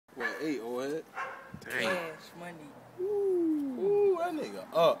8, old head. Damn. Cash money. Ooh, that nigga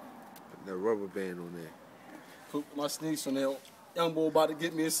up. Put that rubber band on there. Put my sneaks on there. Young boy about to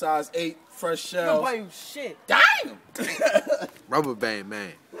get me a size 8, fresh shells. Don't buy you shit. Damn! Rubber band,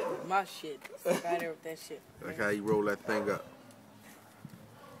 man. My shit. Fuck out there with that shit. Like how you roll that thing up.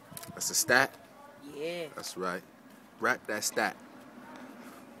 That's a stat? Yeah. That's right. Wrap that stat.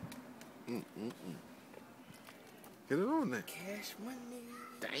 Get it on there. Cash money.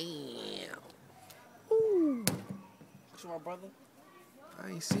 Damn. Ooh. What's my brother? I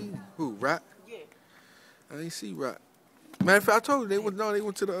ain't seen who? Rock? Yeah. I ain't see Rock. Matter of fact, I told you they went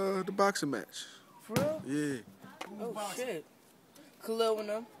to the boxing match. For real? Yeah. Oh shit. Khalil and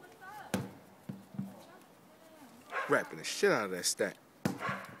them. Rapping the shit out of that stat.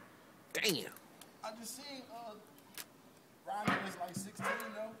 Damn. I just seen Ronnie was like 16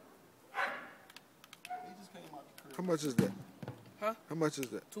 though. He just came out the crib. How much is that? Huh? How much is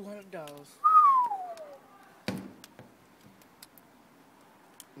that? $200.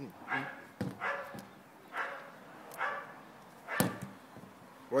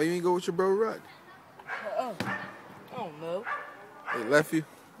 Why you ain't go with your bro Rock? I don't know. They left you?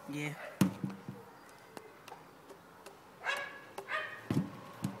 Yeah.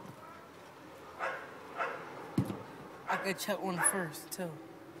 I could check on the first too.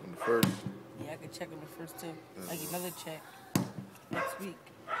 On the first? Yeah, I could check on the first too. I get another check next week.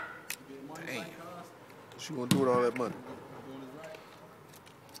 Damn. What you gonna do with all that money?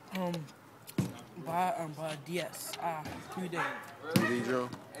 Buy DS. 3 days. 3D Joe?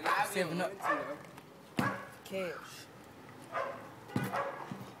 Saving up. Cash.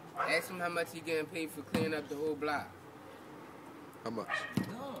 Ask him how much he getting paid for cleaning up the whole block. How much?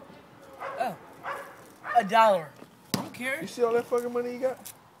 Oh, $1. I don't care. You see all that fucking money you got?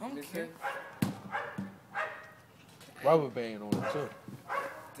 I don't care. Rubber band on it too.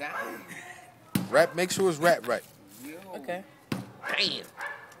 Damn. Rap, make sure it's rap right. Yo. Okay. Damn.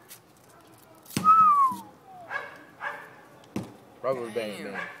 Rubber band,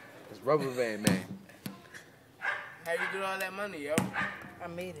 man. It's rubber band, man. How you get all that money, yo? I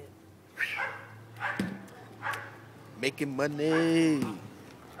made it. Making money.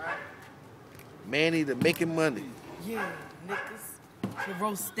 Manny the making money. Yeah, niggas. The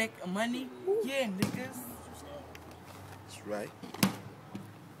roast stick of money. Yeah, niggas. That's right.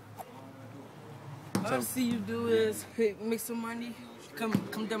 All I see you do is make some money.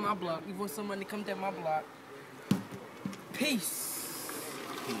 Come down my block. You want some money? Come down my block. Peace.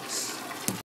 Peace.